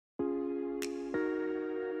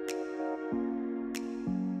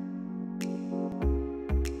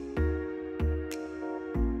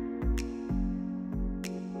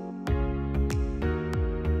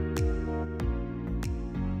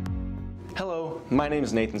Hello, my name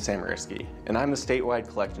is Nathan Samariski, and I'm the statewide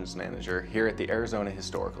collections manager here at the Arizona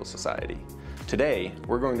Historical Society. Today,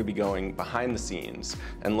 we're going to be going behind the scenes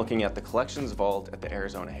and looking at the collections vault at the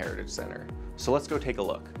Arizona Heritage Center. So let's go take a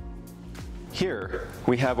look. Here,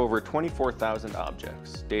 we have over 24,000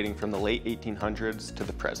 objects dating from the late 1800s to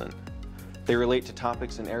the present. They relate to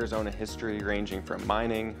topics in Arizona history ranging from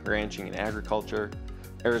mining, ranching, and agriculture,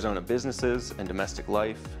 Arizona businesses and domestic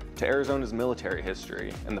life, to Arizona's military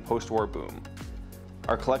history and the post-war boom.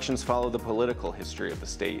 Our collections follow the political history of the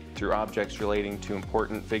state through objects relating to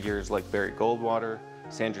important figures like Barry Goldwater,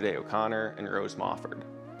 Sandra Day O'Connor, and Rose Mofford.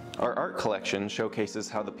 Our art collection showcases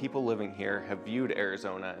how the people living here have viewed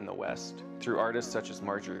Arizona and the West through artists such as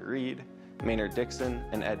Marjorie Reed, Maynard Dixon,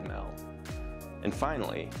 and Ed Mell. And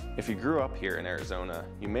finally, if you grew up here in Arizona,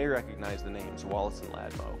 you may recognize the names Wallace and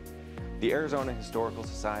Ladmo. The Arizona Historical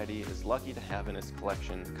Society is lucky to have in its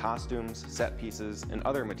collection costumes, set pieces, and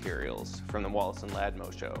other materials from the Wallace and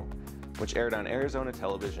Ladmo show, which aired on Arizona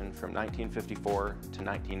television from 1954 to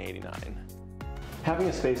 1989. Having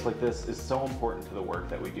a space like this is so important to the work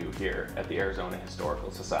that we do here at the Arizona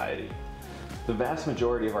Historical Society. The vast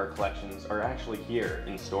majority of our collections are actually here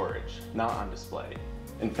in storage, not on display.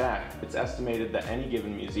 In fact, it's estimated that any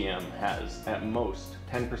given museum has, at most,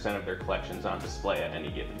 10% of their collections on display at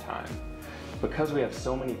any given time. Because we have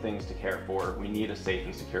so many things to care for, we need a safe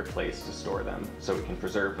and secure place to store them so we can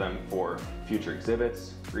preserve them for future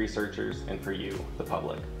exhibits, researchers, and for you, the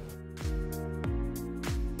public.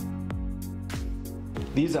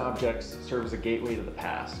 These objects serve as a gateway to the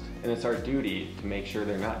past, and it's our duty to make sure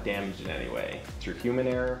they're not damaged in any way through human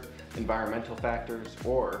error, environmental factors,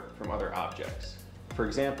 or from other objects. For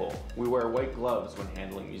example, we wear white gloves when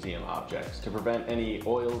handling museum objects to prevent any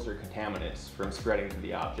oils or contaminants from spreading to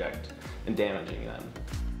the object and damaging them.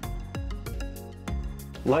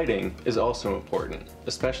 Lighting is also important,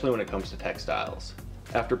 especially when it comes to textiles.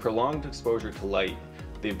 After prolonged exposure to light,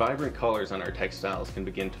 the vibrant colors on our textiles can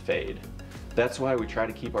begin to fade. That's why we try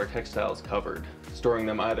to keep our textiles covered, storing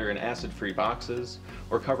them either in acid-free boxes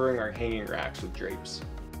or covering our hanging racks with drapes.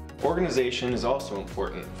 Organization is also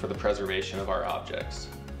important for the preservation of our objects.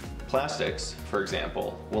 Plastics, for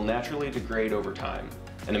example, will naturally degrade over time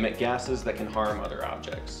and emit gases that can harm other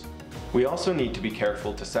objects. We also need to be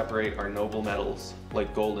careful to separate our noble metals,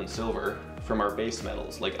 like gold and silver, from our base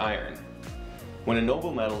metals, like iron. When a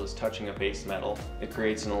noble metal is touching a base metal, it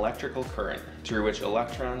creates an electrical current through which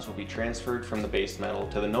electrons will be transferred from the base metal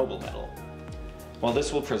to the noble metal. While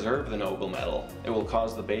this will preserve the noble metal, it will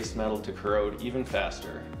cause the base metal to corrode even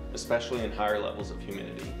faster, especially in higher levels of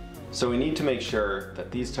humidity. So we need to make sure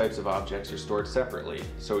that these types of objects are stored separately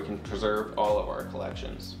so we can preserve all of our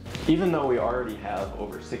collections. Even though we already have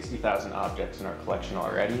over 60,000 objects in our collection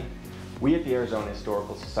already, we at the Arizona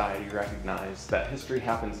Historical Society recognize that history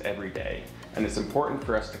happens every day, and it's important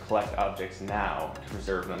for us to collect objects now to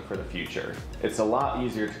preserve them for the future. It's a lot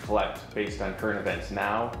easier to collect based on current events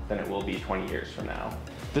now than it will be 20 years from now.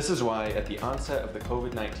 This is why at the onset of the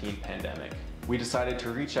COVID-19 pandemic, we decided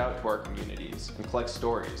to reach out to our communities and collect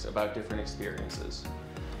stories about different experiences.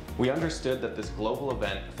 We understood that this global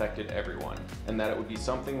event affected everyone, and that it would be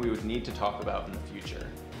something we would need to talk about in the future.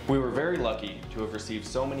 We were very lucky to have received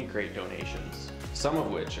so many great donations, some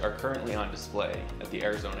of which are currently on display at the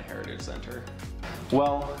Arizona Heritage Center.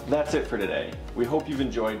 Well, that's it for today. We hope you've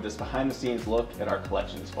enjoyed this behind-the-scenes look at our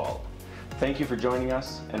collections vault. Thank you for joining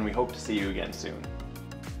us, and we hope to see you again soon.